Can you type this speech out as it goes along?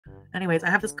Anyways, I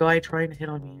have this guy trying to hit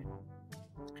on me.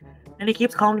 And he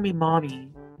keeps calling me mommy.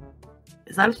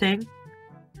 Is that a thing?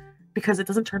 Because it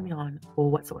doesn't turn me on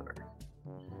whatsoever.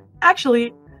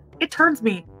 Actually, it turns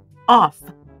me off.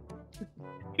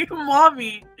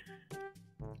 Mommy.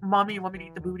 Mommy, you want me to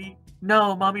eat the booty?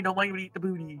 No, mommy don't want you to eat the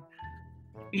booty.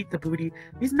 Eat the booty.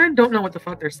 These men don't know what the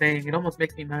fuck they're saying. It almost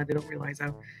makes me mad. They don't realize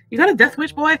how. You got a death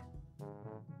wish, boy?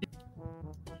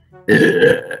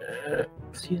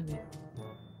 Excuse me.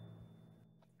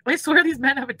 I swear these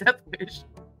men have a death wish.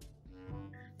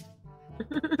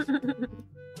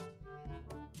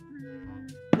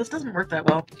 This doesn't work that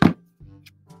well.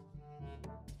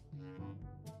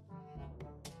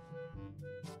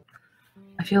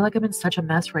 I feel like I'm in such a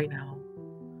mess right now.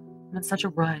 I'm in such a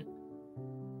rut.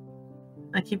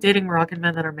 I keep dating Moroccan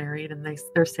men that are married and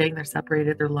they're saying they're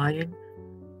separated. They're lying.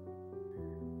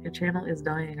 Your channel is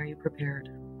dying. Are you prepared?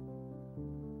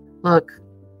 Look,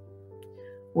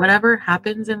 whatever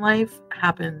happens in life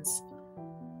happens.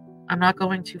 I'm not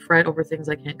going to fret over things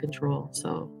I can't control.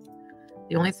 So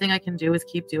the only thing I can do is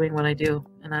keep doing what I do.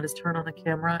 And that is turn on a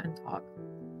camera and talk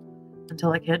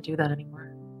until I can't do that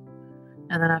anymore.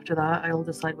 And then after that, I will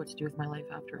decide what to do with my life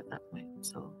after at that point.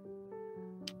 So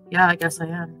yeah, I guess I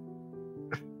am.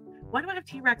 Why do I have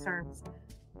T-Rex arms?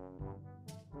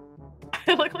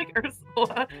 I look like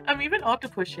Ursula. I'm even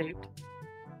octopus shaped.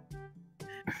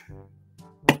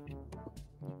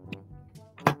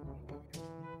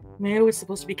 Mayo is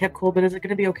supposed to be kept cold, but is it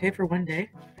going to be okay for one day?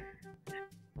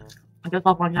 I guess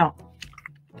I'll find out.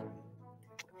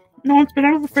 No, it's been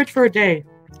out of the fridge for a day.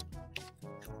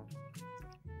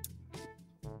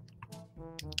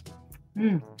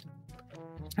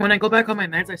 When I go back on my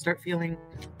meds, I start feeling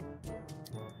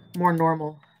more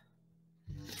normal.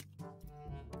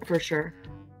 For sure.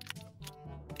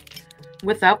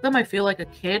 Without them, I feel like a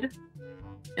kid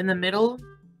in the middle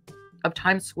of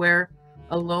Times Square,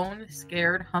 alone,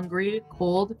 scared, hungry,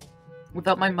 cold,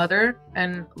 without my mother,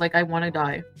 and like I want to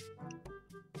die.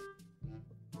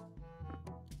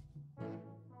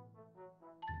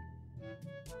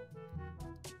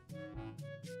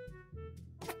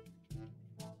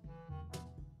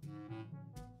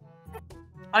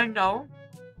 I know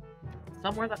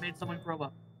somewhere that made someone throw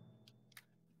up.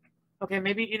 Okay,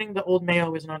 maybe eating the old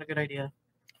mayo is not a good idea.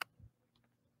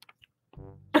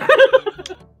 What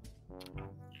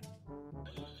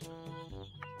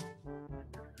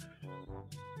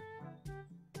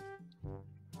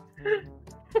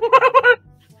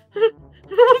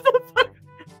the fuck?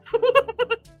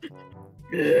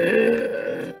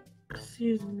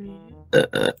 Excuse me.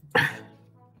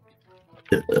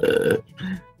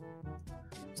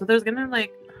 So there's gonna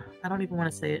I don't even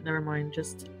want to say it, never mind.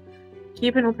 Just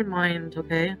keep an open mind,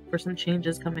 okay? For some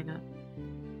changes coming up.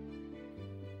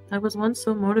 I was once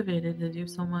so motivated to do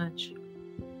so much.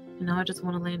 And now I just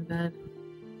want to lay in bed.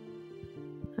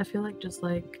 I feel like just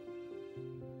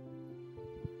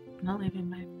not leaving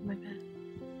my bed.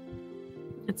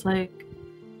 It's like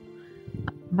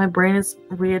my brain is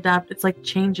it's like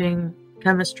changing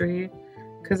chemistry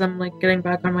because I'm like getting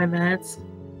back on my meds.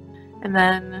 And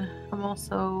then I'm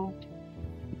also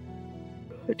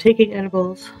taking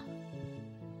edibles,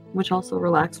 which also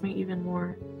relax me even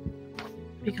more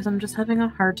because I'm just having a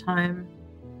hard time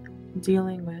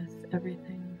dealing with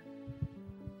everything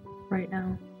right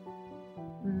now.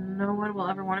 No one will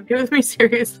ever want to be with me,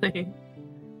 seriously.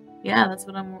 Yeah, that's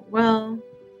what well,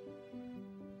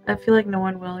 I feel like no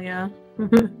one will, yeah.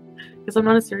 Because I'm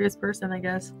not a serious person, I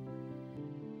guess.